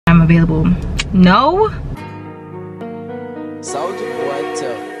available. No. Soldier boy,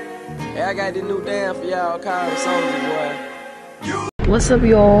 tell. Hey, I got this new dance for y'all called Soldier Boy. What's up,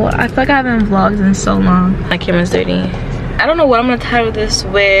 y'all? I feel like I haven't vlogged in so long. My camera's dirty. I don't know what I'm gonna title this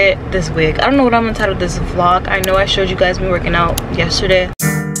with this wig. I don't know what I'm gonna title this vlog. I know I showed you guys me working out yesterday.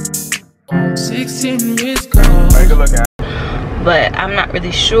 16 years ago. Take a look at. But I'm not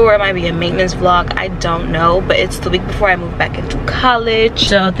really sure. It might be a maintenance vlog, I don't know. But it's the week before I move back into college,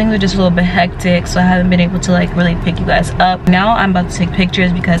 so things are just a little bit hectic, so I haven't been able to like really pick you guys up. Now I'm about to take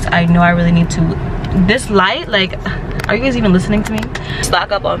pictures because I know I really need to. This light, like, are you guys even listening to me?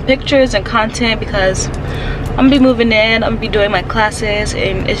 Stock up on pictures and content because I'm gonna be moving in, I'm gonna be doing my classes,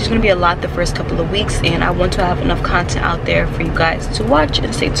 and it's just gonna be a lot the first couple of weeks, and I want to have enough content out there for you guys to watch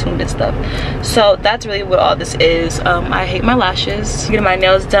and stay tuned and stuff. So that's really what all this is. I hate my lashes. Getting my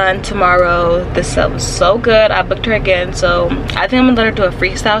nails done tomorrow. This set was so good. I booked her again, so I think I'm gonna let her do a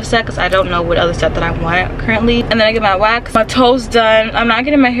freestyle set because I don't know what other set that I want currently. And then I get my wax, my toes done. I'm not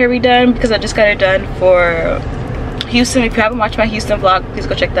getting my hair redone because I just got it done for Houston. If you haven't watched my Houston vlog, please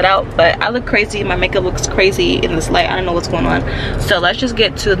go check that out. But I look crazy, my makeup looks crazy in this light. I don't know what's going on, so let's just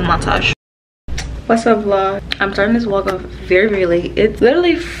get to the montage. What's up, vlog? I'm starting this vlog off very late. It's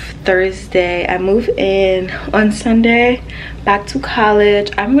literally Thursday. I move in on Sunday back to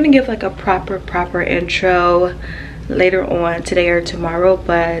college. I'm gonna give like a proper intro later on today or tomorrow,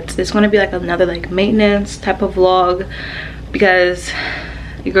 but it's gonna be like another like maintenance type of vlog because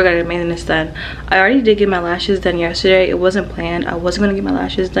your girl got her maintenance done. I already did get my lashes done yesterday. It wasn't planned. I wasn't gonna get my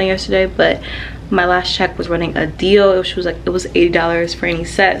lashes done yesterday, but my last check was running a deal. It was $80 for any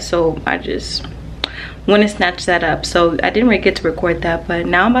set, so I just went and snatched that up. So I didn't really get to record that, but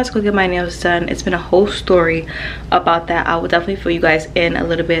now I'm about to go get my nails done. It's been a whole story about that. I will definitely fill you guys in a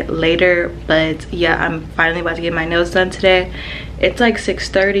little bit later, but yeah, I'm finally about to get my nails done today. It's like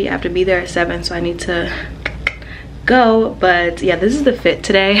 6:30. I have to be there at 7, so I need to go. But yeah, this is the fit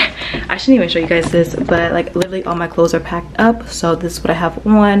today. I shouldn't even show you guys this, but like literally all my clothes are packed up. So this is what I have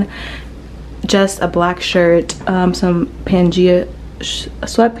on: just a black shirt, some Pangea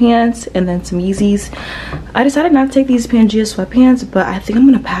sweatpants, and then some Yeezys. I decided not to take these Pangea sweatpants, but I think I'm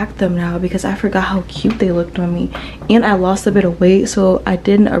gonna pack them now because I forgot how cute they looked on me, and I lost a bit of weight, so I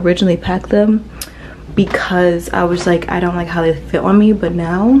didn't originally pack them because I was like, I don't like how they fit on me. But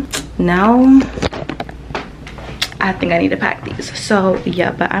now I think I need to pack these. So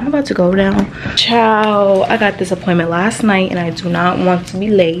yeah, but I'm about to go now. Ciao. I got this appointment last night and I do not want to be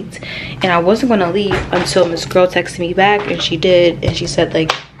late, and I wasn't gonna leave until Miss Girl texted me back, and she did, and she said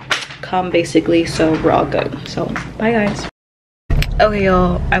like come basically, so we're all good. So bye guys. Okay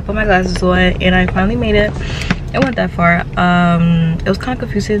y'all, I put my glasses on and I finally made it. It went that far. It was kind of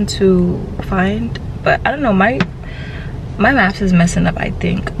confusing to find, but I don't know, my maps is messing up, I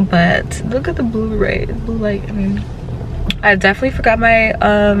think. But look at the blue light. I mean, I definitely forgot my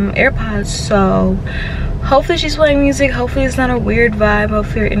AirPods, so hopefully she's playing music. Hopefully it's not a weird vibe.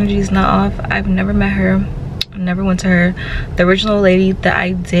 Hopefully her energy is not off. I've never met her, never went to her. The original lady that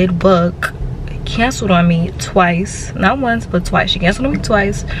I did book canceled on me twice, not once but twice. She canceled on me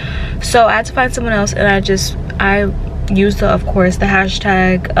twice, so I had to find someone else, and I used of course the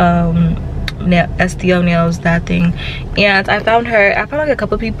hashtag SDO nails, that thing, and I found like a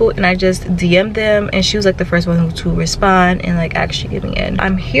couple of people, and I just DM'd them, and she was like the first one to respond and like actually get me in.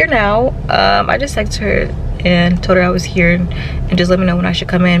 I'm here now. I just texted her and told her I was here, and just let me know when I should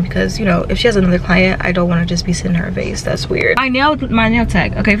come in, because you know, if she has another client, I don't want to just be sitting in her face. That's weird. My nail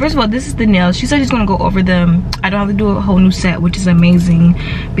tech. Okay, first of all, this is the nails. She said she's gonna go over them. I don't have to do a whole new set, which is amazing,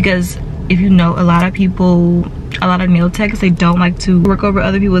 because if you know, a lot of nail techs, they don't like to work over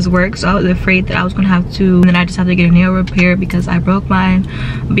other people's work, so I was afraid that I was gonna have to, and then I just have to get a nail repair because I broke mine.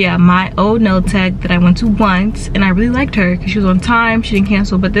 But yeah, my old nail tech that I went to once, and I really liked her because she was on time, she didn't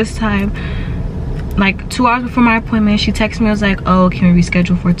cancel. But this time, like 2 hours before my appointment, she texted me, I was like, oh, can we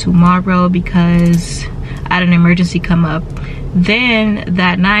reschedule for tomorrow because I had an emergency come up. Then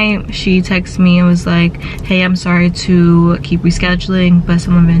that night she texted me and was like, hey, I'm sorry to keep rescheduling, but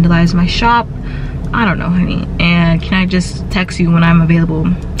someone vandalized my shop. I don't know, honey, and can I just text you when I'm available?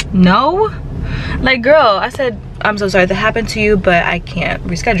 No, like, girl, I said, I'm so sorry that happened to you, but I can't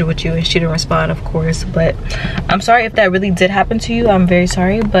reschedule with you. And she didn't respond, of course. But I'm sorry if that really did happen to you. I'm very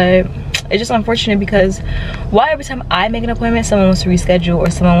sorry, but it's just unfortunate because why every time I make an appointment someone wants to reschedule or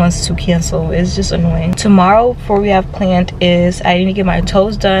someone wants to cancel? It's just annoying. Tomorrow, what we have planned is I need to get my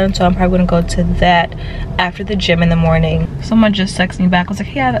toes done, so I'm probably gonna go to that after the gym in the morning. Someone just texted me back, was like,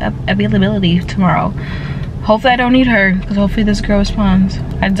 hey, I have availability tomorrow. Hopefully I don't need her, because hopefully this girl responds.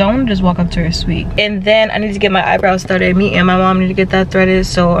 I don't want to just walk up to her sweet. And then I need to get my eyebrows threaded. Me and my mom need to get that threaded,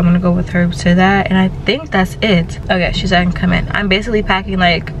 so I'm gonna go with her to that. And I think that's it. Okay, she said I can come in. I'm basically packing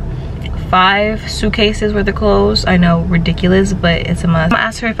like 5 suitcases worth of clothes. I know, ridiculous, but it's a must. I'm gonna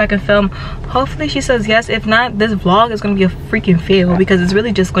ask her if I can film. Hopefully she says yes. If not, this vlog is gonna be a freaking fail, because it's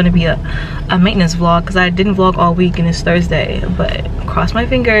really just gonna be a maintenance vlog, because I didn't vlog all week and it's Thursday. But cross my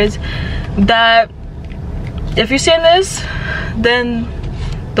fingers that if you're seeing this, then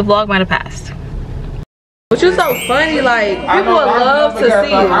the vlog might have passed. But you're so funny, like, people would love to see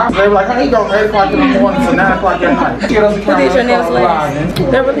you. They were like, how you go 8 o'clock in the morning to 9 o'clock at night? Who did your nails last?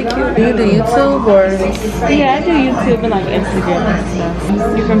 They're really cute. Do you do YouTube or? Yeah, I do YouTube and like Instagram and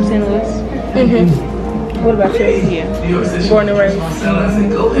stuff. You from St. Louis? Mm-hmm. What about you? Yeah. Born and raised.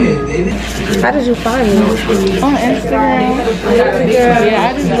 How did you find me? On Instagram. Yeah,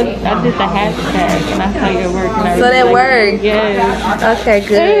 I did the hashtag and I saw your work. And So that worked? Yeah. Okay,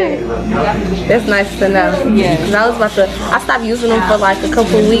 good. That's nice to know. Yeah. Cause I stopped using them for like a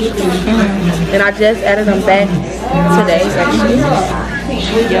couple weeks. And I just added them back today, actually.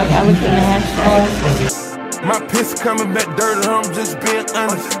 Yep, I looked in the hashtag. My piss coming back dirty, I'm just being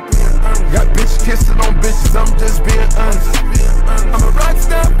honest. Got bitch kissing on bitches, I'm just being honest. I'm a rock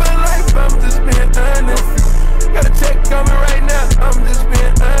star for life, I'm just being honest. Got a check coming right now, I'm just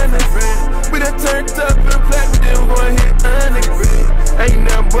being honest. We done turned up and platinum, boy, hit honest. Ain't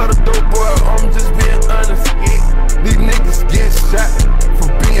nothing but a dope boy, I'm just being honest. These niggas get shot for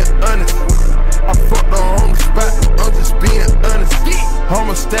being honest. I fucked her on the spot, I'm just being honest.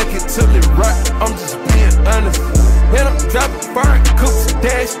 I'ma stack it till it rot, I'm just being honest. And I'm dropping foreign coops,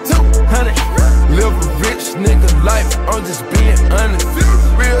 dash 200. Live a rich nigga life, I'm just being honest.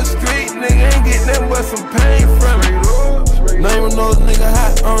 Real street nigga ain't getting nothing but some pain from it. Name another nigga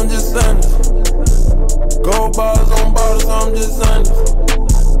hot, I'm just honest. Gold bars on bottles, I'm just honest.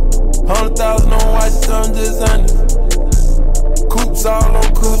 100,000 on watches, I'm just honest. Coops all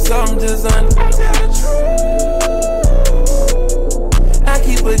on coops, I'm just honest. I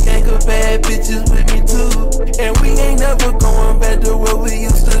keep a gang of bad bitches with me too. And we ain't never going back to what we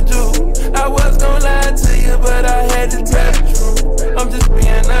used to do. I was gonna lie to you, but I had to tell the truth. I'm just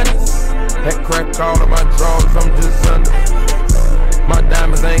being honest. That crack all of my drawers, I'm just honest. My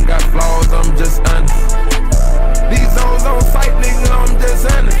diamonds ain't got flaws, I'm just honest. These zones on sight, nigga, I'm just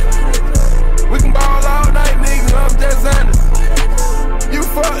honest. We can ball all night, nigga, I'm just honest. You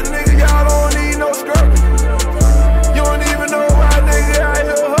fuck nigga, y'all don't need no skirt. You don't even know why nigga out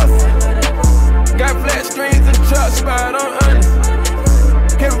here hustling. Got flat screens and truck spot, I'm honest.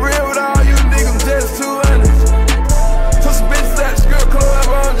 Get real with all you niggas, just too honest. Took some bitches at the strip club,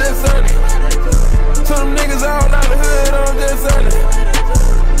 I'm just honest. Took them niggas all out the hood, I'm just honest.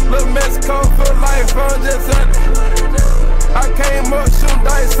 Little Mexico for life, I'm just honest. I came up shooting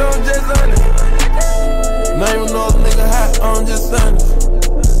dice, I'm just honest. Name another nigga hot, I'm just honest.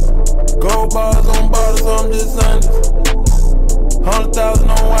 Gold bars on bottles, I'm just honest. 100,000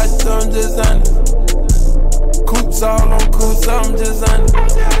 on watches, I'm just honest. Coops all on coops, I'm just honest.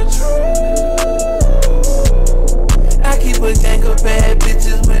 I keep a gang of bad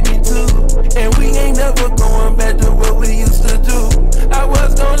bitches with me too. And we ain't never going back to what we used to do. I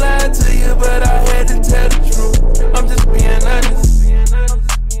was gonna lie to you, but I had to tell the truth. I'm just being honest.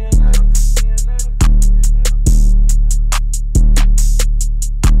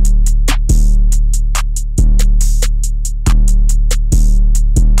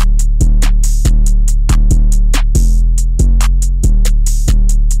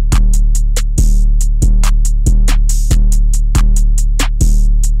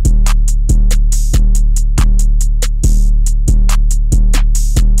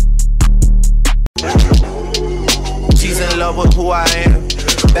 With who I am.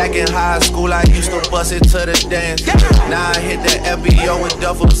 Back in high school, I used to bust it to the dance. Now I hit the FBO with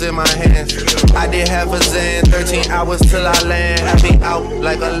duffels in my hands. I did half a Zen, 13 hours till I land. Had me out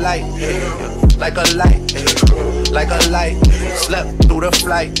like a light, like a light, like a light. Slept through the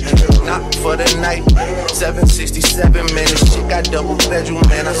flight, not for the night. 767 minutes, shit got double bedroom,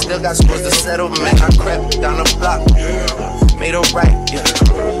 man. I still got scores to settle, man. I crept down the block, made a right, yeah.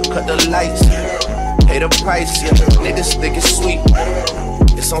 Cut the lights. Pay the price, yeah. Niggas think it's sweet.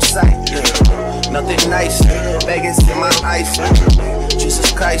 It's on sight, yeah. Nothing nice. Vegas in my ice.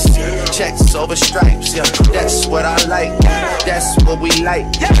 Jesus Christ. Checks over stripes, yeah. That's what I like. That's what we like.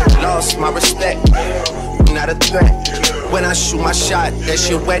 Lost my respect. Not a threat. When I shoot my shot, that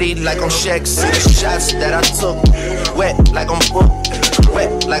shit wetty like on Shaq's. Shots that I took, wet like on Book,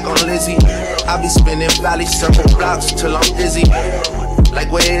 wet like on Lizzie. I be spinning valley circle blocks till I'm dizzy.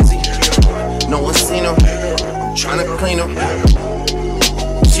 Like where is he? No one seen him. tryna clean up.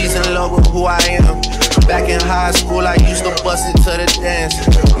 She's in love with who I am. Back in high school, I used to bust it to the dance.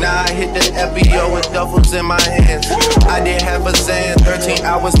 Now I hit the FBO with duffels in my hands. I did have a Zan, 13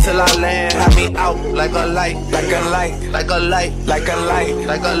 hours till I land. Had me out like a light, like a light, like a light, like a light,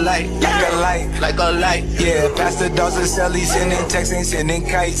 like a light, like a light, like a light. Yeah, Pastor Dawson Sally sending texts and sending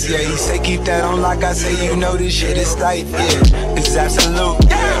kites. Yeah, he say keep that on like I say, you know this shit is tight. Yeah, it's absolute.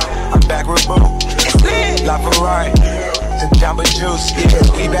 Yeah, I'm back with Boo. La Ferrari. Jamba Juice,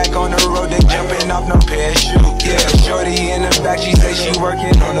 yeah, we back on the road, they jumping off no parachute, yeah, shorty in the back, she say she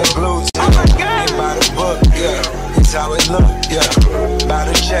working on the blues, yeah, ain't by the book, yeah, it's how it look, yeah, by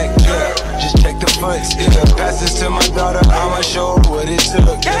the check, yeah, just check the foots, yeah, pass this to my daughter, I'ma show her what it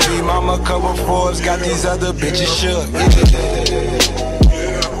took, baby mama cover Forbes, got these other bitches shook, yeah.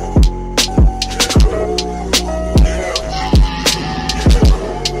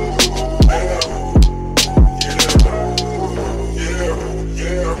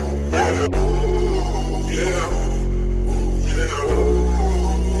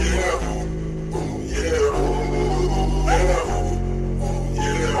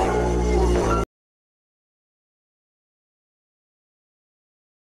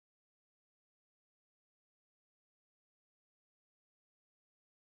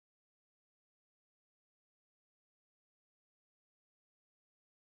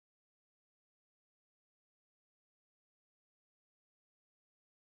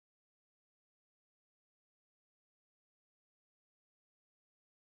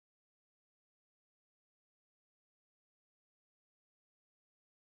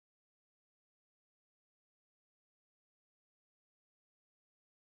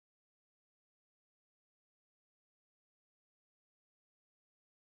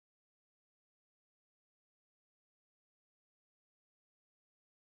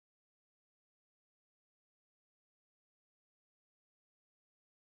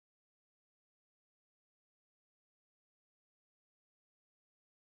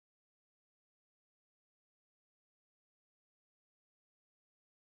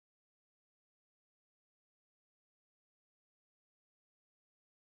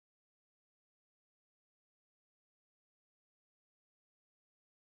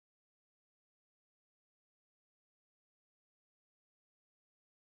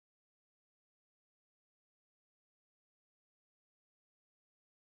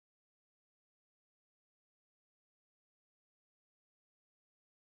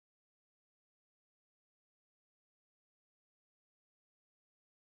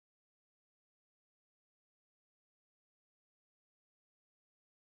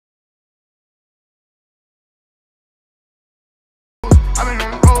 I've been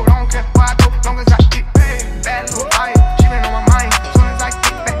on the road, I don't care where I go, long as I get paid. Bad little eye, she been on my mind. Soon as I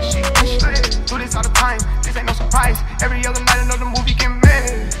get back, she do this all the time. This ain't no surprise. Every other night another movie get made.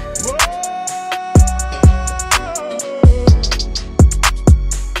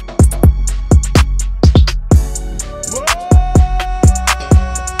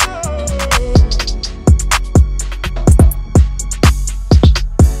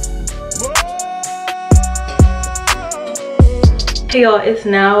 Hey y'all, it's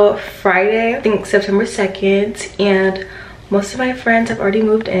now Friday, I think September 2nd, and most of my friends have already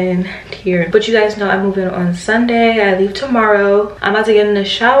moved in here. But you guys know I'm moving on Sunday. I leave tomorrow. I'm about to get in the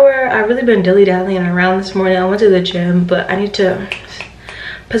shower. I've really been dilly-dallying around this morning. I went to the gym, but I need to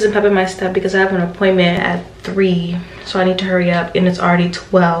put some pep in my step because I have an appointment at 3. So I need to hurry up, and it's already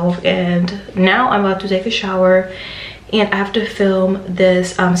 12. And now I'm about to take a shower, and I have to film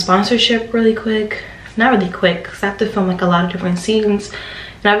this sponsorship really quick. Not really quick, because I have to film like a lot of different scenes,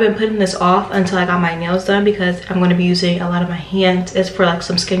 and I've been putting this off until I got my nails done because I'm going to be using a lot of my hands. It's for like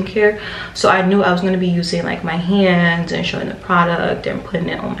some skincare, so I knew I was going to be using like my hands and showing the product and putting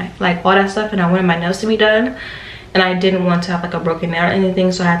it on my like all that stuff, and I wanted my nails to be done, and I didn't want to have like a broken nail or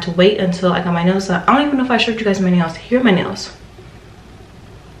anything, so I had to wait until I got my nails done. I don't even know if I showed you guys my nails. Here are my nails.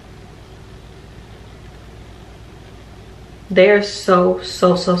 They're so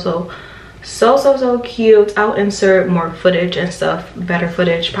cute. I'll insert more footage and stuff, better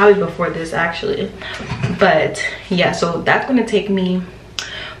footage, probably before this actually. But yeah, so that's gonna take me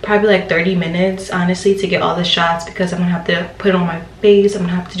probably like 30 minutes honestly to get all the shots, because I'm gonna have to put it on my face. I'm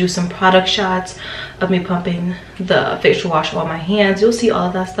gonna have to do some product shots of me pumping the facial wash on my hands. You'll see all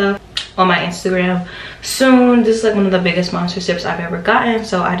of that stuff on my Instagram soon. This is like one of the biggest sponsorships I've ever gotten,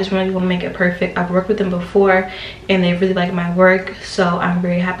 so I just really want to make it perfect. I've worked with them before and they really like my work, so I'm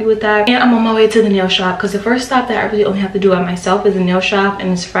very happy with that. And I'm on my way to the nail shop because the first stop that I really only have to do by myself is the nail shop,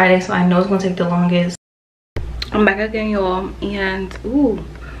 and it's Friday, so I know it's gonna take the longest. I'm back again, y'all, and ooh,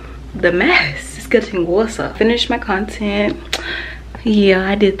 the mess is getting water. Finished my content. Yeah,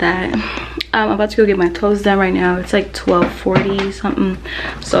 I did that. I'm about to go get my toes done right now. It's like 12:40 something,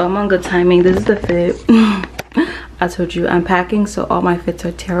 so I'm on good timing. This is the fit. I told you I'm packing, so all my fits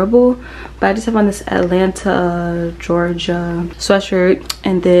are terrible, but I just have on this Atlanta, Georgia sweatshirt,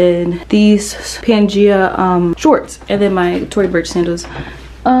 and then these Pangea shorts, and then my Tory Burch sandals.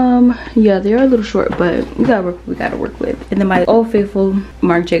 Yeah, they're a little short, but we gotta work with. And then my Old Faithful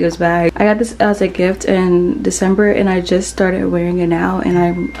Marc Jacobs bag. I got this as a gift in December, and I just started wearing it now, and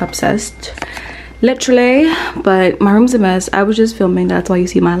I'm obsessed, literally. But my room's a mess. I was just filming, that's why you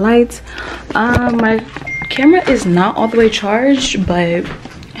see my lights. My camera is not all the way charged, but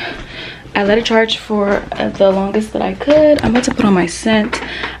I let it charge for the longest that I could. I'm about to put on my scent.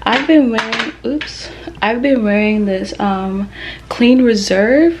 I've been wearing this Clean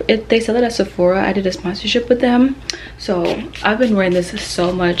Reserve. They sell it at Sephora. I did a sponsorship with them, so I've been wearing this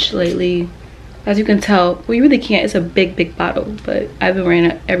so much lately. As you can tell, well, you really can't. It's a big bottle, but I've been wearing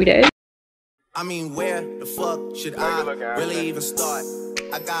it every day. I mean, where the fuck should I really even start?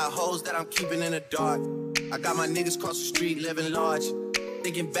 I got hoes that I'm keeping in the dark. I got my niggas across the street living large.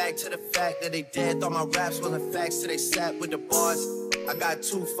 Thinking back to the fact that they dead, thought my raps wasn't facts, so they sat with the bars. I got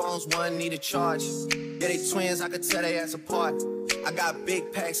 2 phones, one need a charge. Yeah, they twins, I could tell they ass apart. I got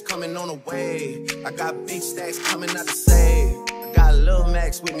big packs coming on the way. I got big stacks coming out to save. I got Lil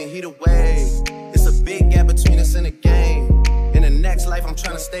Max with me, he the way. It's a big gap between us in the game. In the next life, I'm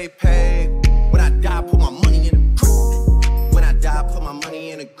trying to stay paid. When I die, put my money in the grave. When I die, put my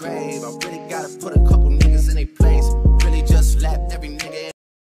money in the grave. I really gotta put a couple niggas in their place. Really just slapped every nigga in.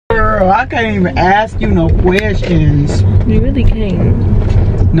 Girl, I can't even ask you no questions. You really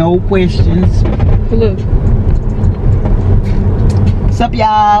can't. No questions. Look. What's up,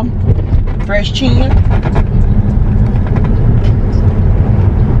 y'all? Fresh chin.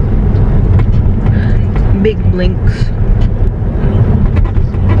 Big blinks.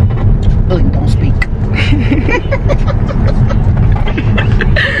 Blink, don't speak.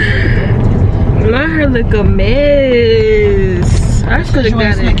 Let her look a mess. I should have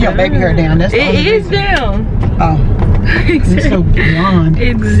got it. Your baby hair down. That's it is down. Oh, it's so blonde.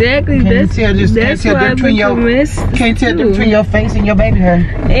 Exactly. That's why I look Can't tell between your face and your baby hair.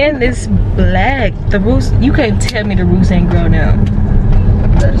 And it's black. The roots. You can't tell me the roots ain't grown out.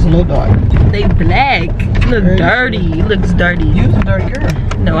 That is a little dark. They black. Look dirty. It looks dirty. You's a dirty girl.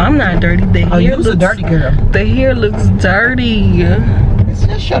 No, I'm not dirty. The hair you's a dirty girl. The hair looks dirty. It's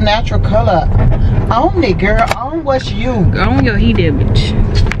just your natural color. Own it, girl. Own what's you. Own your heat image.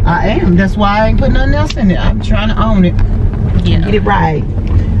 I am. That's why I ain't put nothing else in it. I'm trying to own it. Yeah. Get it right.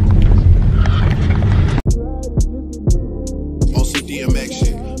 On some DMX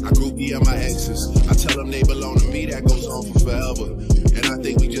shit, I grew me and my exes. I tell them they belong to me, that goes on for forever. And I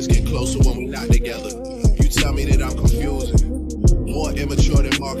think we just get closer when we not together.